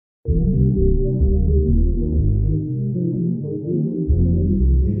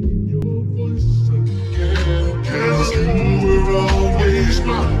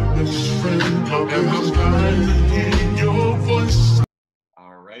All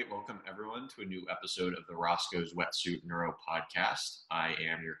right, welcome everyone to a new episode of the Roscoe's Wetsuit Neuro Podcast. I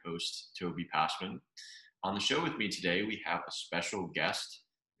am your host, Toby Passman. On the show with me today, we have a special guest,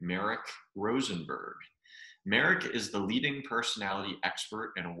 Merrick Rosenberg. Merrick is the leading personality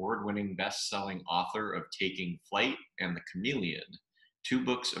expert and award-winning best-selling author of Taking Flight and The Chameleon, two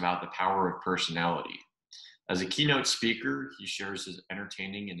books about the power of personality. As a keynote speaker, he shares his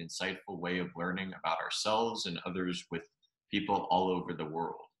entertaining and insightful way of learning about ourselves and others with people all over the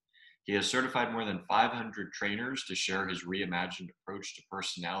world. He has certified more than 500 trainers to share his reimagined approach to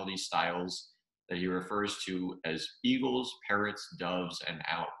personality styles that he refers to as eagles, parrots, doves, and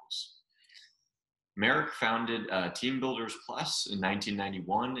owls. Merrick founded Team Builders Plus in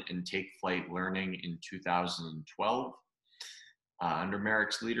 1991 and Take Flight Learning in 2012. Under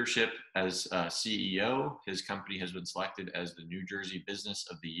Merrick's leadership as CEO, his company has been selected as the New Jersey Business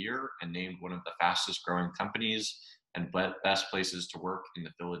of the Year and named one of the fastest growing companies and best places to work in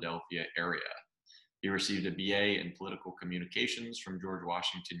the Philadelphia area. He received a BA in Political Communications from George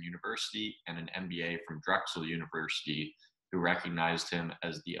Washington University and an MBA from Drexel University, who recognized him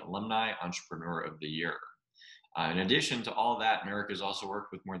as the Alumni Entrepreneur of the Year. In addition to all that, Merrick has also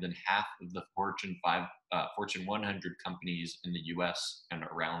worked with more than half of the Fortune 100 companies in the US and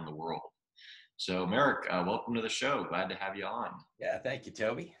around the world. So Merrick, welcome to the show. Glad to have you on. Yeah, thank you,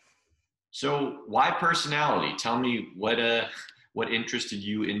 Toby. So why personality? Tell me what interested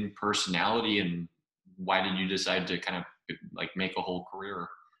you in personality and why did you decide to kind of like make a whole career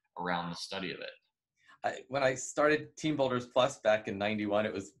around the study of it? When I started Team Builders Plus back in '91,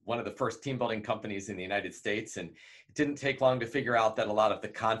 it was one of the first team building companies in the United States. And it didn't take long to figure out that a lot of the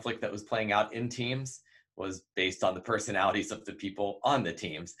conflict that was playing out in teams was based on the personalities of the people on the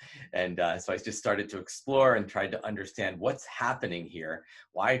teams. And so I just started to explore and tried to understand what's happening here.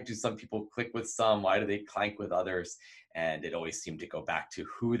 Why do some people click with some? Why do they clank with others? And it always seemed to go back to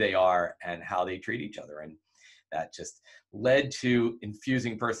who they are and how they treat each other. And that just led to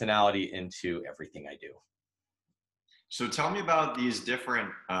infusing personality into everything I do. So tell me about these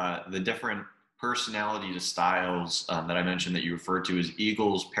different, the different personality styles that I mentioned that you referred to as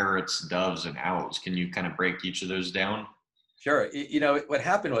eagles, parrots, doves, and owls. Can you kind of break each of those down? Sure. You know, what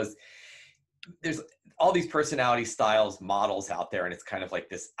happened was there's all these personality styles models out there, and it's kind of like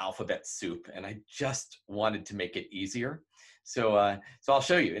this alphabet soup. And I just wanted to make it easier. So I'll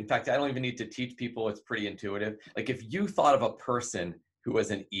show you. In fact, I don't even need to teach people. It's pretty intuitive. Like if you thought of a person who was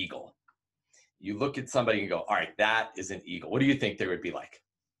an eagle, you look at somebody and go, all right, that is an eagle. What do you think they would be like?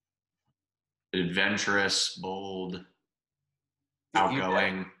 Adventurous, bold,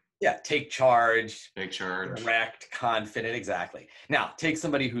 outgoing. Yeah, take charge. Take charge. Direct, confident, exactly. Now, take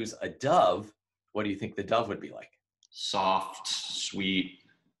somebody who's a dove. What do you think the dove would be like? Soft, sweet,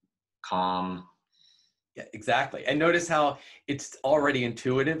 calm. Yeah, exactly. And notice how it's already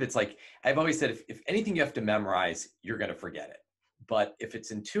intuitive. It's like, I've always said, if anything you have to memorize, you're going to forget it. But if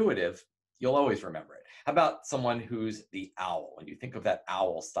it's intuitive, you'll always remember it. How about someone who's the owl? When you think of that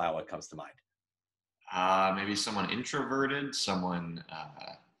owl style, what comes to mind? Maybe someone introverted, someone,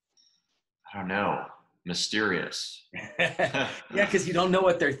 I don't know, mysterious. Yeah, because you don't know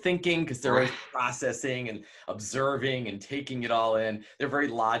what they're thinking because they're always processing and observing and taking it all in. They're very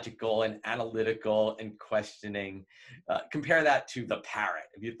logical and analytical and questioning. Compare that to the parrot.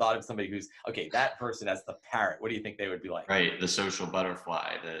 If you thought of somebody who's, okay, that person as the parrot, what do you think they would be like? Right, the social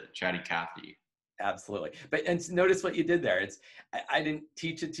butterfly, the chatty Cathy. Absolutely. And notice what you did there. I didn't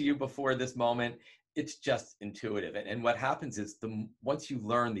teach it to you before this moment. It's just intuitive. And what happens is once you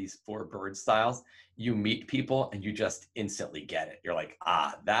learn these 4 bird styles, you meet people and you just instantly get it. You're like,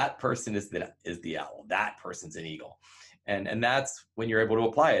 that person is the owl. That person's an eagle. And that's when you're able to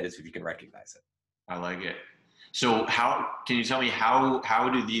apply it, is if you can recognize it. I like it. So can you tell me how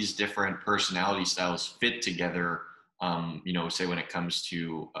do these different personality styles fit together? Say when it comes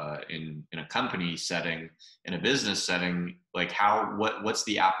to in a company setting, in a business setting, like what's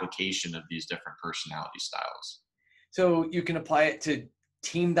the application of these different personality styles? So you can apply it to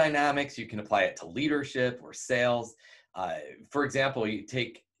team dynamics. You can apply it to leadership or sales. For example, you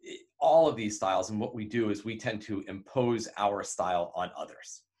take all of these styles, and what we do is we tend to impose our style on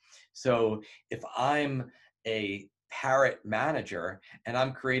others. So if I'm a parrot manager and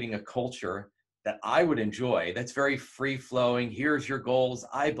I'm creating a culture that I would enjoy, that's very free-flowing, here's your goals,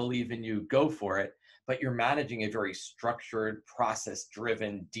 I believe in you, go for it, but you're managing a very structured,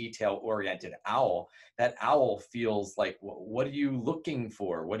 process-driven, detail-oriented owl, that owl feels like, what are you looking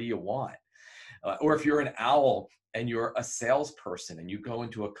for? What do you want? Or if you're an owl and you're a salesperson and you go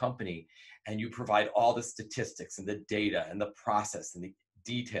into a company and you provide all the statistics and the data and the process and the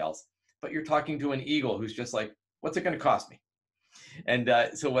details, but you're talking to an eagle who's just like, what's it going to cost me? And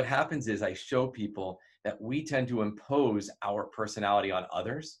so what happens is I show people that we tend to impose our personality on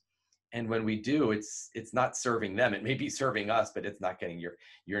others. And when we do, it's not serving them. It may be serving us, but it's not getting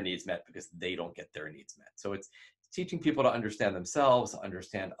your needs met because they don't get their needs met. So it's teaching people to understand themselves,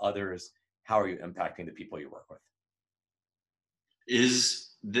 understand others. How are you impacting the people you work with?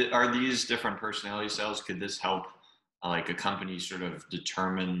 Are these different personality styles? Could this help like a company sort of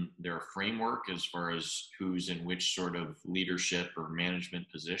determine their framework as far as who's in which sort of leadership or management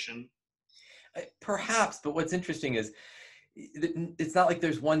position? Perhaps, but what's interesting is it's not like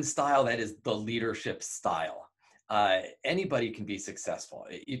there's one style that is the leadership style. Anybody can be successful.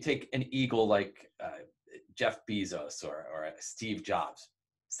 You take an eagle like Jeff Bezos or Steve Jobs,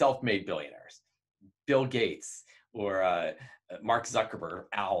 self-made billionaires, Bill Gates or Mark Zuckerberg,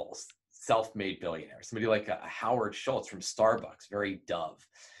 owls, self-made billionaires. Somebody like Howard Schultz from Starbucks, very dove,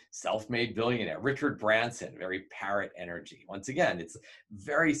 self-made billionaire. Richard Branson, very parrot energy. Once again, it's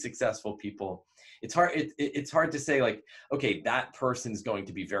very successful people. It's hard. It's hard to say like, okay, that person's going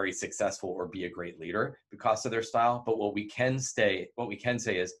to be very successful or be a great leader because of their style. But what we can say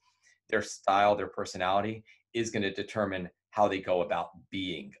is their style, their personality is going to determine how they go about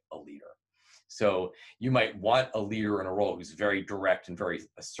being a leader. So you might want a leader in a role who's very direct and very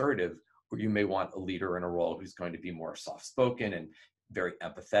assertive, or you may want a leader in a role who's going to be more soft-spoken and very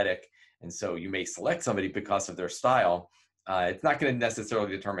empathetic. And so you may select somebody because of their style. It's not going to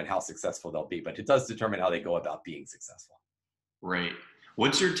necessarily determine how successful they'll be, but it does determine how they go about being successful. Right.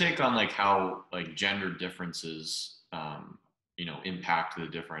 What's your take on like how like gender differences, impact the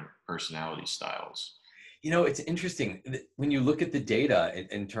different personality styles? It's interesting when you look at the data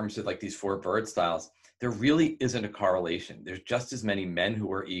in terms of like these 4 bird styles, there really isn't a correlation. There's just as many men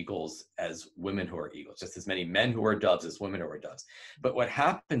who are eagles as women who are eagles, just as many men who are doves as women who are doves. But what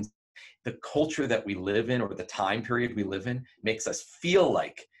happens, the culture that we live in or the time period we live in makes us feel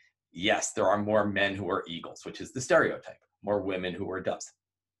like, yes, there are more men who are eagles, which is the stereotype, more women who are doves.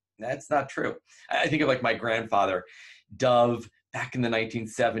 That's not true. I think of like my grandfather, dove, back in the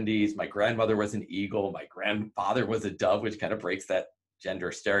 1970s. My grandmother was an eagle. My grandfather was a dove, which kind of breaks that gender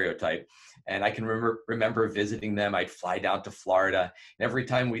stereotype. And I can remember visiting them. I'd fly down to Florida. And every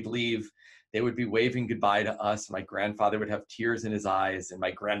time we'd leave, they would be waving goodbye to us. My grandfather would have tears in his eyes, and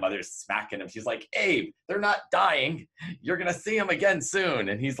my grandmother's smacking him. She's like, Abe, they're not dying. You're going to see them again soon.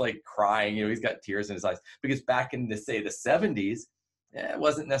 And he's like crying. He's got tears in his eyes. Because back in the 70s, it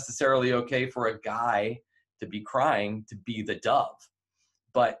wasn't necessarily okay for a guy to be crying to be the dove.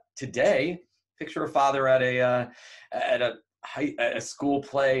 But today, picture a father at a school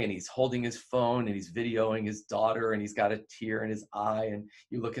play, and he's holding his phone and he's videoing his daughter, and he's got a tear in his eye, and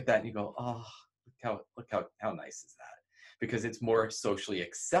you look at that and you go, oh, look how nice is that? Because it's more socially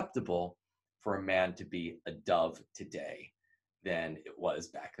acceptable for a man to be a dove today than it was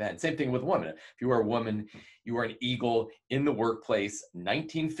back then. Same thing with women. If you were a woman, you were an eagle in the workplace,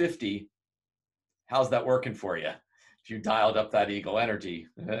 1950. How's that working for you? If you dialed up that eagle energy,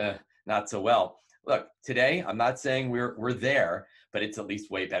 not so well. Look, today, I'm not saying we're there, but it's at least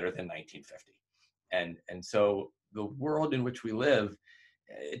way better than 1950. And so the world in which we live,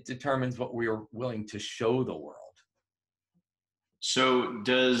 it determines what we're willing to show the world. So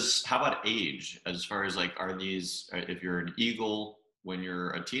how about age? As far as like, if you're an eagle when you're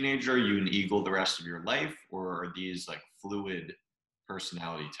a teenager, are you an eagle the rest of your life, or are these like fluid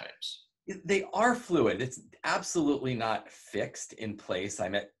personality types? They are fluid. It's absolutely not fixed in place. I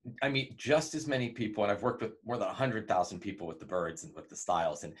meet just as many people, and I've worked with more than 100,000 people with the birds and with the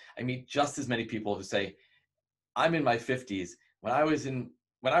styles. And I meet just as many people who say, I'm in my 50s. When I was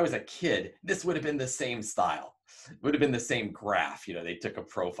a kid, this would have been the same style. It would have been the same graph. They took a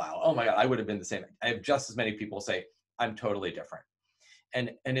profile. Oh my God, I would have been the same. I have just as many people say, I'm totally different.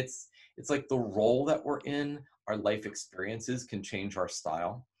 And it's like the role that we're in, our life experiences can change our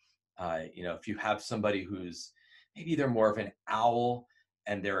style. If you have somebody who's maybe they're more of an owl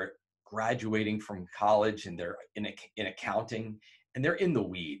and they're graduating from college and they're in accounting and they're in the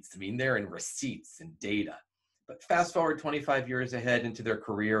weeds. I mean, they're in receipts and data. But fast forward 25 years ahead into their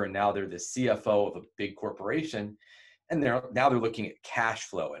career, and now they're the CFO of a big corporation, and they're looking at cash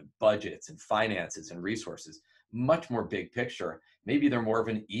flow and budgets and finances and resources, much more big picture. Maybe they're more of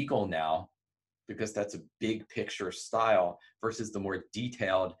an eagle now because that's a big picture style versus the more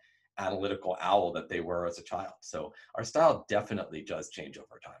detailed analytical owl that they were as a child. So our style definitely does change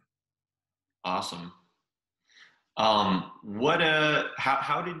over time. Awesome.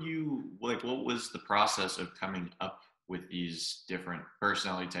 How did you, like, what was the process of coming up with these different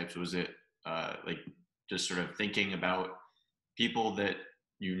personality types? Was it like just sort of thinking about people that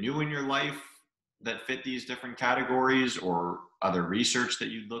you knew in your life that fit these different categories, or other research that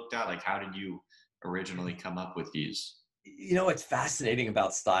you looked at? Like, how did you originally come up with these? What's fascinating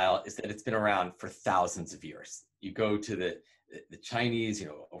about style is that it's been around for thousands of years. You go to the Chinese,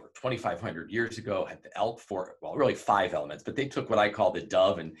 over 2,500 years ago, had the elk four, well, really five elements, but they took what I call the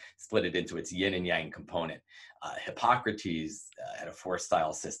dove and split it into its yin and yang component. Hippocrates had a four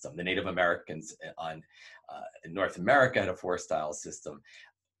style system. The Native Americans in North America had a four style system.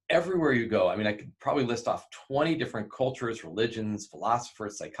 Everywhere you go, I mean, I could probably list off 20 different cultures, religions,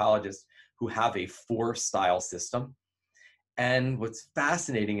 philosophers, psychologists who have a four style system. And what's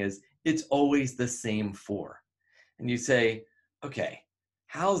fascinating is it's always the same four. And you say, okay,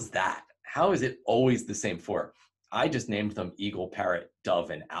 how's that? How is it always the same four? I just named them eagle, parrot, dove,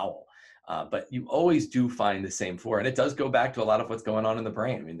 and owl. But you always do find the same four. And it does go back to a lot of what's going on in the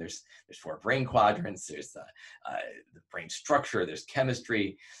brain. I mean, there's four brain quadrants, there's the brain structure, there's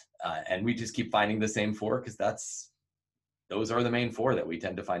chemistry, and we just keep finding the same four because those are the main four that we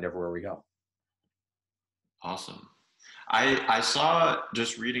tend to find everywhere we go. Awesome. I saw,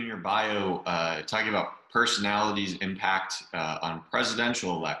 just reading your bio, talking about personalities' impact on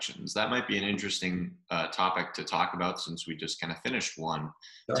presidential elections. That might be an interesting topic to talk about, since we just kind of finished one.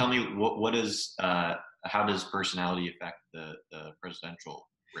 Sure. Tell me, how does personality affect the presidential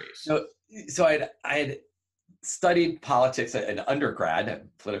race? So I had studied politics at an undergrad, a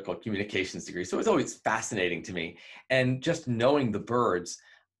political communications degree. So it was always fascinating to me. And just knowing the birds,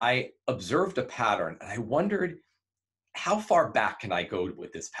 I observed a pattern, and I wondered, how far back can I go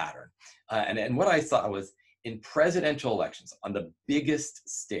with this pattern? And what I saw was, in presidential elections, on the biggest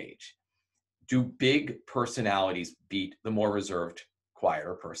stage, do big personalities beat the more reserved,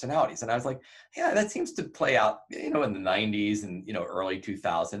 quieter personalities? And I was like, yeah, that seems to play out, in the 90s and, early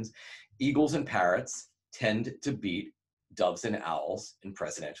 2000s. Eagles and parrots tend to beat doves and owls in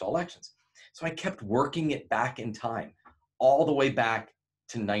presidential elections. So I kept working it back in time, all the way back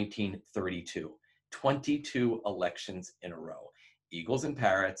to 1932. 22 elections in a row. Eagles and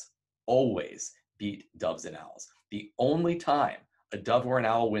parrots always beat doves and owls. The only time a dove or an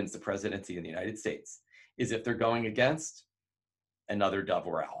owl wins the presidency in the United States is if they're going against another dove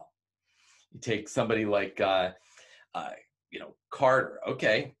or owl. You take somebody like, Carter.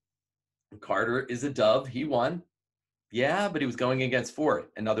 Okay, Carter is a dove. He won. Yeah, but he was going against Ford,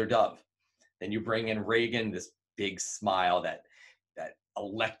 another dove. Then you bring in Reagan, this big smile, that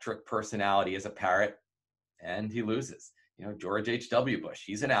electric personality as a parrot, and he loses. George H.W. Bush,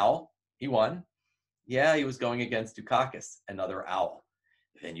 he's an owl. He won. Yeah, he was going against Dukakis, another owl.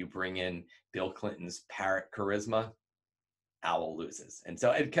 Then you bring in Bill Clinton's parrot charisma, owl loses. And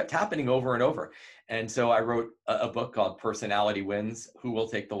so it kept happening over and over. And so I wrote a book called Personality Wins: Who Will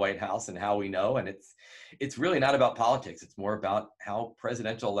Take the White House and How We Know. And it's really not about politics. It's more about how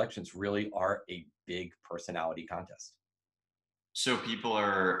presidential elections really are a big personality contest. So people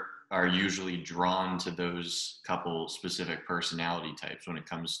are usually drawn to those couple specific personality types when it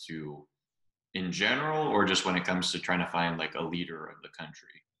comes to, in general, or just when it comes to trying to find like a leader of the country?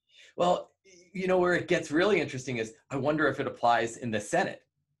 Well, where it gets really interesting is, I wonder if it applies in the Senate,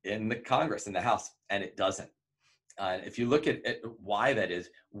 in the Congress, in the House, and it doesn't. If you look at why that is,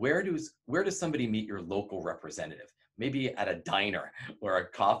 where does somebody meet your local representative? Maybe at a diner or a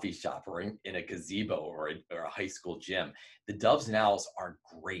coffee shop, or in a gazebo, or a high school gym. The doves and owls are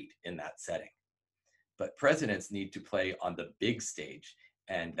great in that setting. But presidents need to play on the big stage,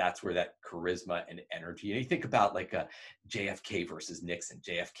 and that's where that charisma and energy. You think about like a JFK versus Nixon.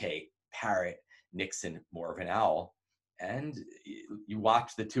 JFK, parrot; Nixon, more of an owl. And you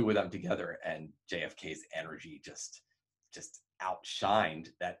watch the two of them together, and JFK's energy just outshined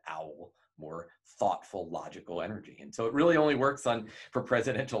that owl, more thoughtful, logical energy. And so it really only works for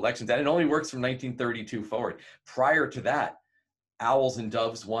presidential elections, and it only works from 1932 forward. Prior to that, owls and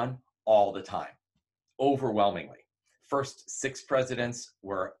doves won all the time, overwhelmingly. First 6 presidents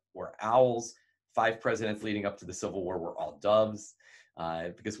were owls. 5 presidents leading up to the Civil War were all doves.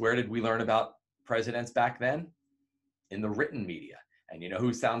 Because where did we learn about presidents back then? In the written media. And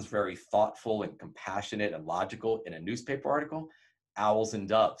who sounds very thoughtful and compassionate and logical in a newspaper article? Owls and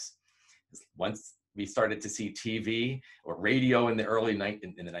doves. Once we started to see TV or radio in the early in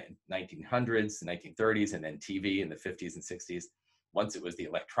the 1900s, 1930s, and then TV in the 50s and 60s, once it was the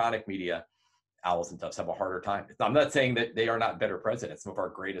electronic media, owls and doves have a harder time. I'm not saying that they are not better presidents. Some of our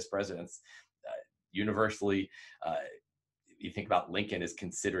greatest presidents, universally, you think about Lincoln is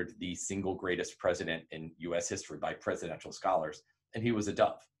considered the single greatest president in U.S. history by presidential scholars, and he was a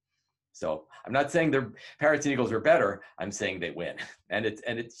dove. So I'm not saying their parrots and eagles are better. I'm saying they win, and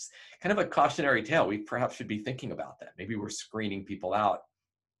it's kind of a cautionary tale. We perhaps should be thinking about that. Maybe we're screening people out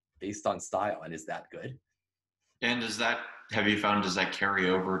based on style. And is that good? And have you found, does that carry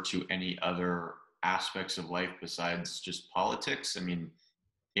over to any other aspects of life besides just politics? I mean,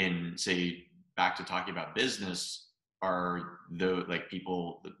 in say, back to talking about business, are the like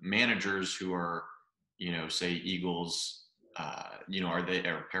people, the managers who are, say Eagles, are they,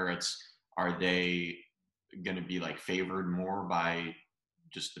 or Parrots, are they going to be like favored more by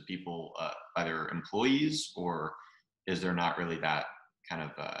just the people, by their employees, or is there not really that kind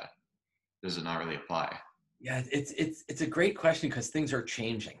of, does it not really apply? Yeah, it's a great question because things are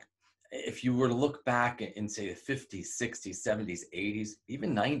changing. If you were to look back in say the 50s, 60s, 70s, 80s,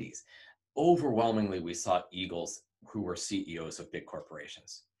 even 90s, overwhelmingly we saw Eagles who were CEOs of big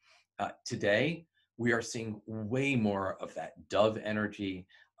corporations. Today, we are seeing way more of that dove energy,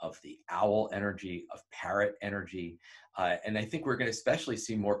 of the owl energy, of parrot energy. And I think we're going to especially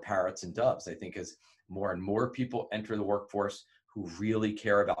see more parrots and doves. I think as more and more people enter the workforce who really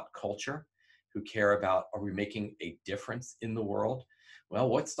care about culture, who care about, are we making a difference in the world? Well,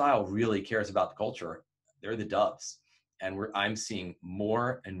 what style really cares about the culture? They're the doves. And I'm seeing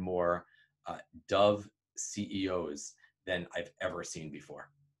more and more dove CEOs than I've ever seen before.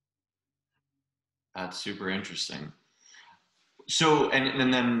 That's super interesting. So,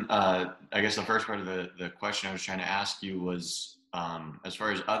 and then I guess the first part of the question I was trying to ask you was, as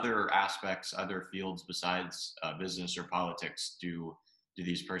far as other aspects, other fields besides business or politics, do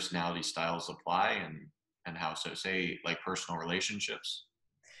these personality styles apply, and how so? Say like personal relationships.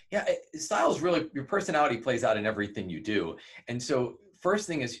 Yeah, style is really, your personality plays out in everything you do. And so first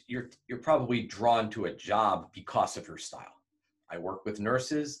thing is you're probably drawn to a job because of your style. I work with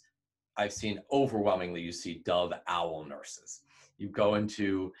nurses. I've seen overwhelmingly, you see dove owl nurses. You go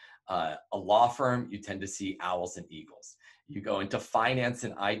into a law firm, you tend to see owls and eagles. You go into finance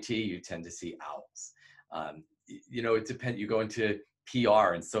and IT, you tend to see owls. It depends. You go into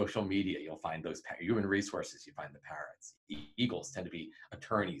PR and social media, you'll find those human resources, you find the parrots. Eagles tend to be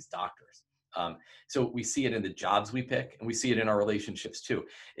attorneys, doctors. So we see it in the jobs we pick, and we see it in our relationships too.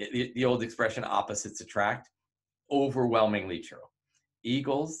 The old expression, opposites attract, overwhelmingly true.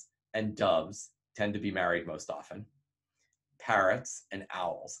 Eagles and doves tend to be married most often. Parrots and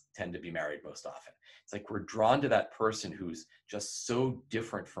owls tend to be married most often. It's like we're drawn to that person who's just so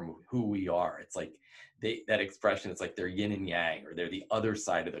different from who we are. It's like that expression, it's like they're yin and yang, or they're the other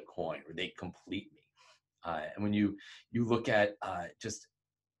side of the coin, or they complete me. And when you look at just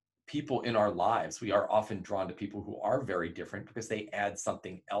people in our lives, we are often drawn to people who are very different because they add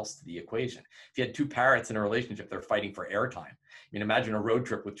something else to the equation. If you had two parrots in a relationship, they're fighting for airtime. I mean, imagine a road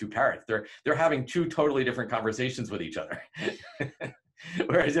trip with two parrots. They're having two totally different conversations with each other.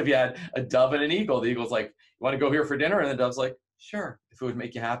 Whereas if you had a dove and an eagle, the eagle's like, you want to go here for dinner? And the dove's like, sure, if it would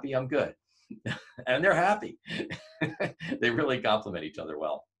make you happy, I'm good. And they're happy. They really complement each other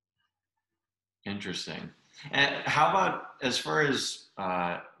well. Interesting. And how about as far as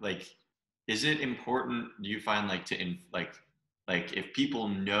is it important? Do you find like if people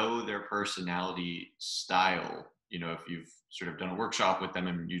know their personality style, if you've sort of done a workshop with them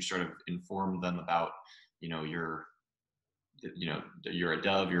and you sort of informed them about, you're a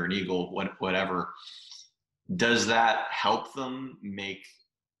dove, you're an eagle, whatever, does that help them make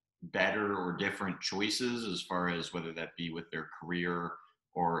better or different choices as far as whether that be with their career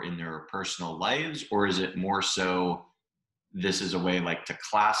or in their personal lives? Or is it more so this is a way like to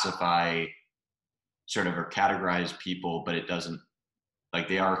classify sort of or categorize people, but it doesn't, like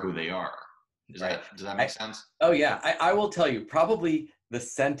they are who they are? Does that make sense? Oh yeah, I will tell you, probably the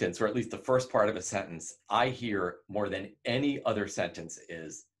sentence, or at least the first part of a sentence I hear more than any other sentence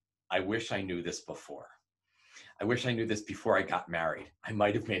is, I wish I knew this before. I wish I knew this before I got married. I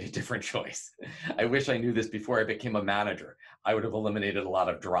might have made a different choice. I wish I knew this before I became a manager. I would have eliminated a lot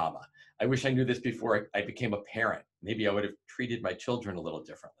of drama. I wish I knew this before I became a parent. Maybe I would have treated my children a little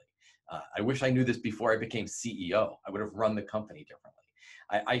differently. I wish I knew this before I became CEO. I would have run the company differently.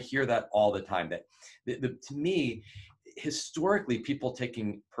 I hear that all the time. That to me, historically, people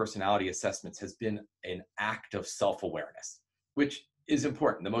taking personality assessments has been an act of self-awareness, which is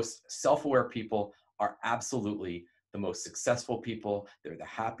important. The most self-aware people are absolutely the most successful people. They're the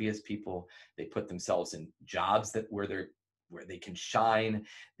happiest people. They put themselves in jobs where they can shine.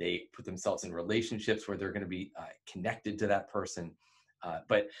 They put themselves in relationships where they're going to be connected to that person.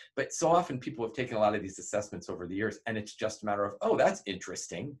 But so often people have taken a lot of these assessments over the years, and it's just a matter of, oh, that's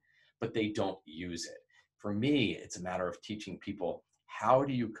interesting, but they don't use it. For me, it's a matter of teaching people, how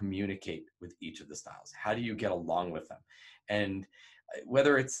do you communicate with each of the styles? How do you get along with them? And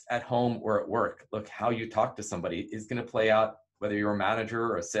whether it's at home or at work, look, how you talk to somebody is going to play out, whether you're a manager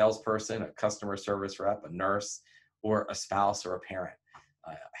or a salesperson, a customer service rep, a nurse, or a spouse or a parent.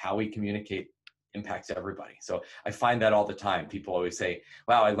 How we communicate impacts everybody. So I find that all the time. People always say,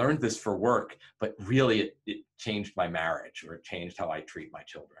 wow, I learned this for work, but really it changed my marriage, or it changed how I treat my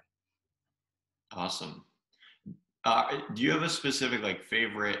children. Awesome. Do you have a specific like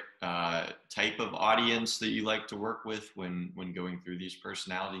favorite type of audience that you like to work with when going through these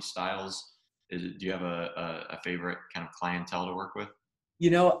personality styles? Do you have a favorite kind of clientele to work with?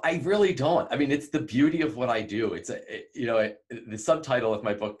 I really don't. I mean, it's the beauty of what I do. The subtitle of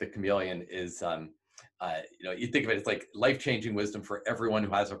my book, The Chameleon, is, you think of it as like life-changing wisdom for everyone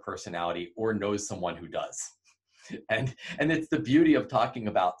who has a personality or knows someone who does. And it's the beauty of talking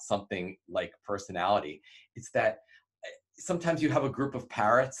about something like personality. It's that sometimes you have a group of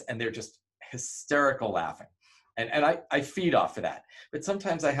parrots and they're just hysterical laughing. And I feed off of that. But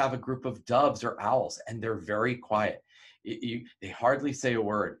sometimes I have a group of doves or owls and they're very quiet. They hardly say a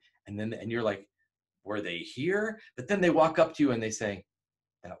word. And you're like, were they here? But then they walk up to you and they say,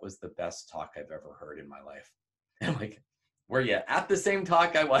 that was the best talk I've ever heard in my life. And I'm like, were you at the same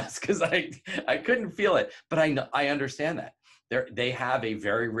talk I was? Because I couldn't feel it. But I understand that. They have a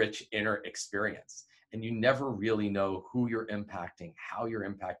very rich inner experience. And you never really know who you're impacting, how you're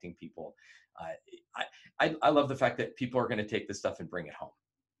impacting people. I love the fact that people are going to take this stuff and bring it home.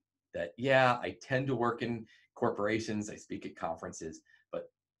 That, yeah, I tend to work in corporations, I speak at conferences,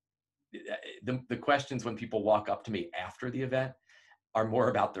 but the questions when people walk up to me after the event are more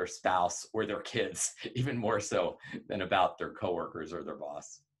about their spouse or their kids, even more so than about their coworkers or their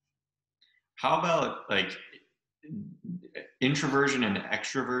boss. How about like introversion and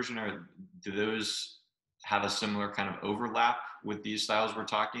extroversion? Do those have a similar kind of overlap with these styles we're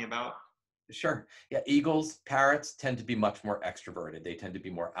talking about? Sure. Yeah. Eagles, parrots tend to be much more extroverted. They tend to be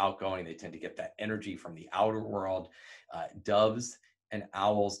more outgoing. They tend to get that energy from the outer world. Doves and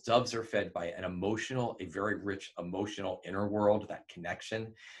owls, doves are fed by a very rich emotional inner world, that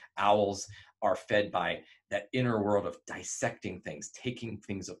connection. Owls are fed by that inner world of dissecting things, taking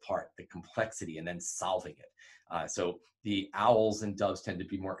things apart, the complexity, and then solving it. So the owls and doves tend to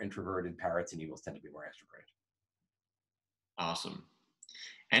be more introverted. Parrots and eagles tend to be more extroverted. Awesome.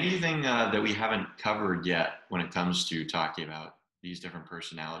 Anything that we haven't covered yet when it comes to talking about these different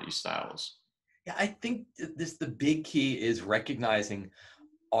personality styles? Yeah, I think the big key is recognizing,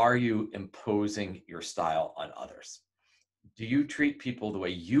 are you imposing your style on others? Do you treat people the way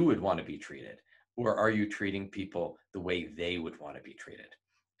you would want to be treated? Or are you treating people the way they would want to be treated?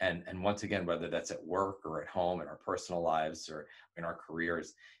 And once again, whether that's at work or at home, in our personal lives or in our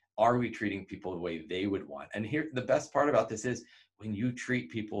careers, are we treating people the way they would want? And here, the best part about this is when you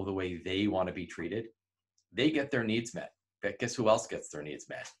treat people the way they want to be treated, they get their needs met. But guess who else gets their needs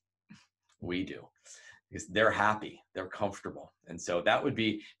met? We do. Because they're happy, they're comfortable. And so that would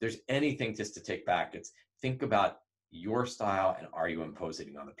be, there's anything just to take back, it's think about your style and are you imposing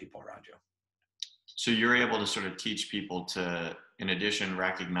it on the people around you? So you're able to sort of teach people to, in addition,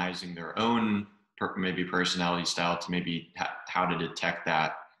 recognizing their own maybe personality style, to maybe how to detect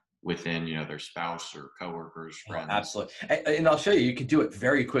that within, their spouse or coworkers, friends. Oh, absolutely. And I'll show you, you can do it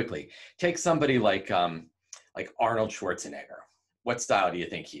very quickly. Take somebody like Arnold Schwarzenegger. What style do you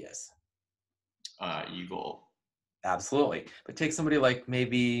think he is? Eagle. Absolutely. But take somebody like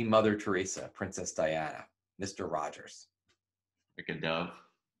maybe Mother Teresa, Princess Diana, Mr. Rogers. Like a dove.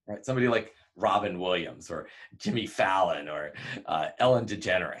 Right. Somebody like Robin Williams or Jimmy Fallon or Ellen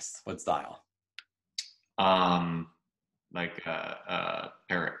DeGeneres. What style? Like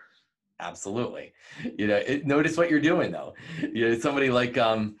Parrot. Absolutely. Notice what you're doing though. Somebody like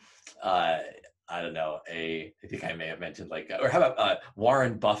I don't know, I think I may have mentioned or how about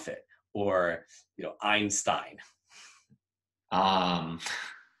Warren Buffett or Einstein? I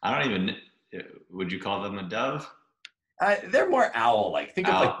don't even. Would you call them a dove? They're more owl-like. Think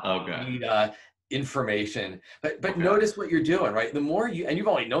of okay. Information, but Okay. notice what you're doing, right? The more and you've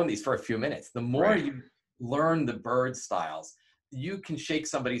only known these for a few minutes, the more Right. you learn the bird styles, you can shake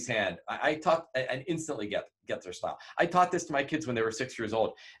somebody's hand. I taught and instantly get their style. I taught this to my kids when they were 6 years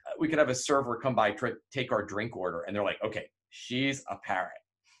old. We could have a server come by, take our drink order, and they're like, okay, she's a parrot.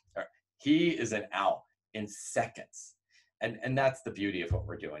 Or, he is an owl in seconds. And that's the beauty of what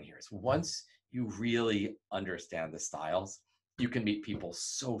we're doing here is once you really understand the styles, you can meet people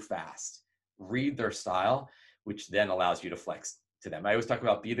so fast, read their style, which then allows you to flex to them. I always talk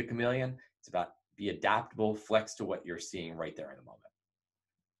about be the chameleon. It's about be adaptable, flex to what you're seeing right there in the moment.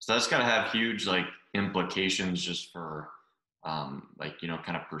 So that's got to have huge implications just for kind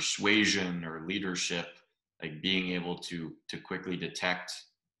of persuasion or leadership, like being able to quickly detect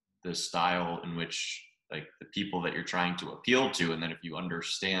the style in which the people that you're trying to appeal to, and then if you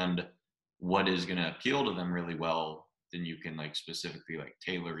understand what is going to appeal to them really well, then you can like specifically like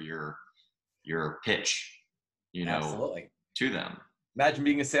tailor your pitch, you know, Absolutely. to them. Imagine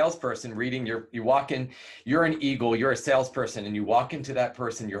being a salesperson, you walk in, you're an eagle, you're a salesperson, and you walk into that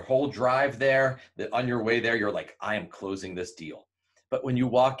person, your whole drive there, that on your way there, you're like, I am closing this deal. But when you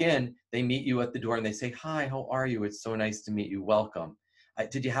walk in, they meet you at the door and they say, hi, how are you? It's so nice to meet you. Welcome.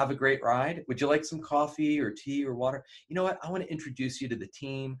 Did you have a great ride? Would you like some coffee or tea or water? You know what? I want to introduce you to the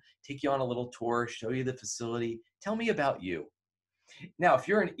team, take you on a little tour, show you the facility. Tell me about you. Now, if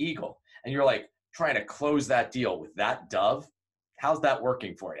you're an eagle and you're like trying to close that deal with that dove, how's that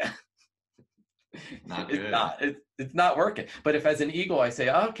working for you? Not It's good. not. It's not working. But if as an eagle, I say,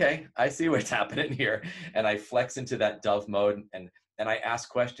 okay, I see what's happening here, and I flex into that dove mode, and I ask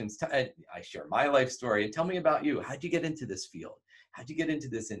questions. I share my life story and tell me about you. How'd you get into this field? How'd you get into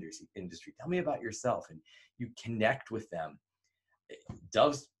this industry? Tell me about yourself. And you connect with them.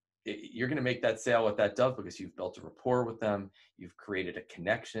 Doves, you're going to make that sale with that dove because you've built a rapport with them. You've created a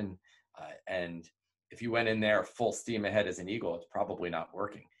connection. And if you went in there full steam ahead as an eagle, it's probably not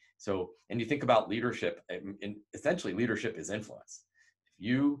working. So, and you think about leadership, and essentially leadership is influence. If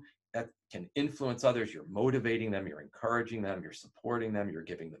you that can influence others, you're motivating them, you're encouraging them, you're supporting them, you're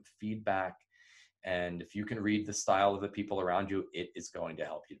giving them feedback. And if you can read the style of the people around you, it is going to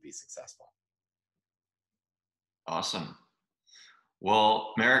help you to be successful. Awesome.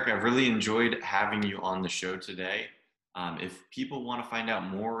 Well, Merrick, I've really enjoyed having you on the show today. If people want to find out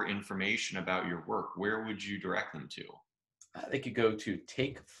more information about your work, where would you direct them to? They could go to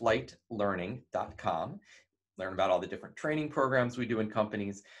takeflightlearning.com, learn about all the different training programs we do in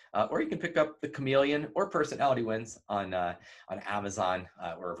companies, or you can pick up the Chameleon or Personality Wins on Amazon,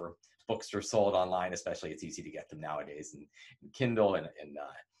 wherever books are sold online. Especially, it's easy to get them nowadays, and Kindle and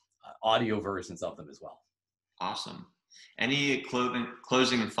audio versions of them as well. Awesome. Any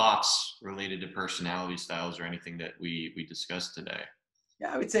closing thoughts related to personality styles or anything that we discussed today?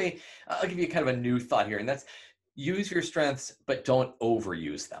 Yeah, I would say I'll give you kind of a new thought here, and that's use your strengths, but don't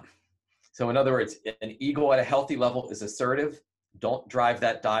overuse them. So in other words, an ego at a healthy level is assertive. Don't drive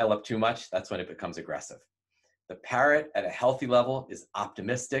that dial up too much. That's when it becomes aggressive. The parrot at a healthy level is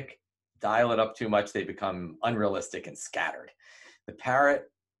optimistic. Dial it up too much, they become unrealistic and scattered. The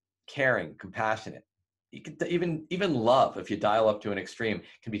parrot, caring, compassionate. You can even love, if you dial up to an extreme,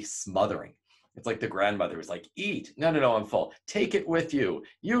 can be smothering. It's like the grandmother who's like, eat. No, no, no, I'm full. Take it with you.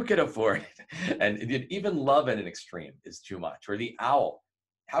 You can afford it. And even love at an extreme is too much. Or the owl.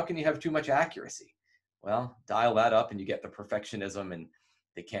 How can you have too much accuracy? Well, dial that up and you get the perfectionism and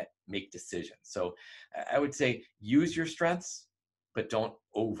they can't make decisions. So I would say use your strengths, but don't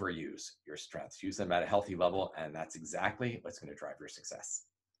overuse your strengths. Use them at a healthy level, and that's exactly what's going to drive your success.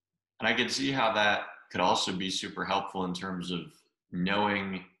 And I could see how that could also be super helpful in terms of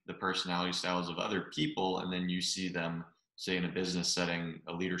knowing the personality styles of other people. And then you see them, say in a business setting,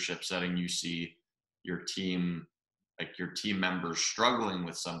 a leadership setting, you see your team, like your team members struggling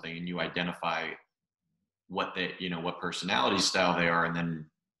with something, and you identify what what personality style they are. And then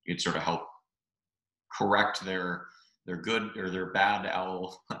you'd sort of help correct their good or their bad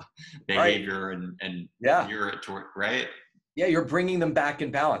owl behavior, Right. and Yeah. gear it toward, right? Yeah, you're bringing them back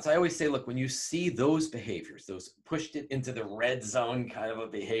in balance. I always say, look, when you see those behaviors, those pushed it into the red zone kind of a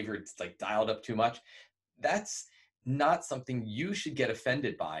behavior, it's like dialed up too much, that's not something you should get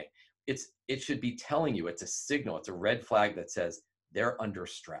offended by. It should be telling you, it's a signal, it's a red flag that says they're under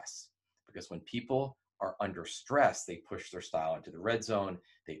stress. Because when people are under stress, they push their style into the red zone,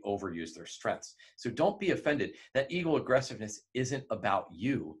 they overuse their strengths. So don't be offended. That ego aggressiveness isn't about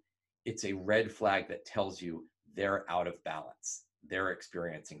you. It's a red flag that tells you they're out of balance. They're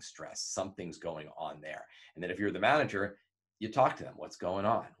experiencing stress. Something's going on there. And then if you're the manager, you talk to them. What's going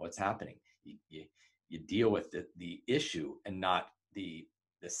on? What's happening? You deal with the issue and not the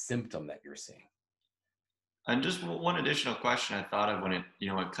symptom that you're seeing. And just one additional question I thought of when it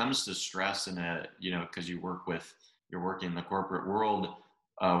comes to stress and because you're working in the corporate world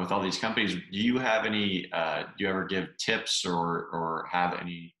with all these companies. Do you have any? Do you ever give tips or have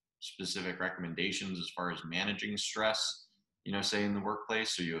any specific recommendations as far as managing stress? Say in the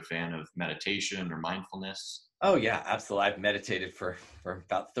workplace. Are you a fan of meditation or mindfulness? Oh yeah, absolutely. I've meditated for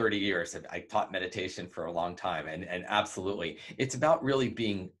about 30 years. I taught meditation for a long time, and absolutely, it's about really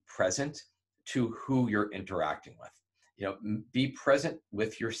being present to who you're interacting with. Be present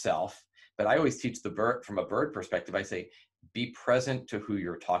with yourself. But I always teach the bird from a bird perspective. I say, be present to who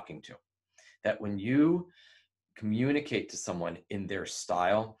you're talking to. That when you communicate to someone in their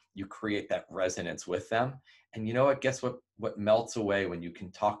style, you create that resonance with them. And you know what? Guess what melts away when you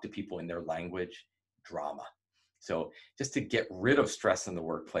can talk to people in their language? Drama. So just to get rid of stress in the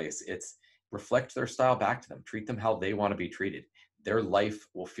workplace, reflect their style back to them, treat them how they want to be treated. Their life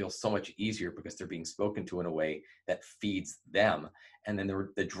will feel so much easier because they're being spoken to in a way that feeds them. And then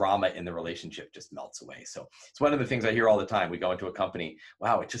the drama in the relationship just melts away. So it's one of the things I hear all the time. We go into a company,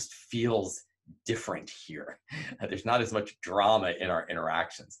 wow, it just feels different here. There's not as much drama in our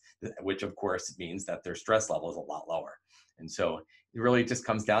interactions, which of course means that their stress level is a lot lower. And so it really just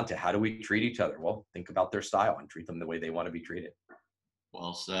comes down to, how do we treat each other? Well, think about their style and treat them the way they want to be treated.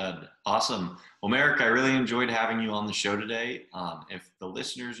 Well said. Awesome. Well, Merrick, I really enjoyed having you on the show today. If the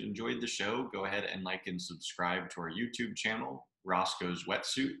listeners enjoyed the show, go ahead and like and subscribe to our YouTube channel, Roscoe's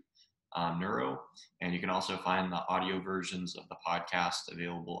Wetsuit Neuro. And you can also find the audio versions of the podcast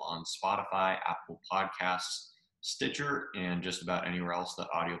available on Spotify, Apple Podcasts, Stitcher, and just about anywhere else that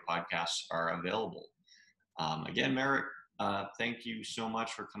audio podcasts are available. Again, Merrick, thank you so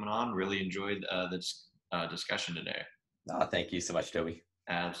much for coming on. Really enjoyed this discussion today. Thank you so much, Toby.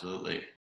 Absolutely.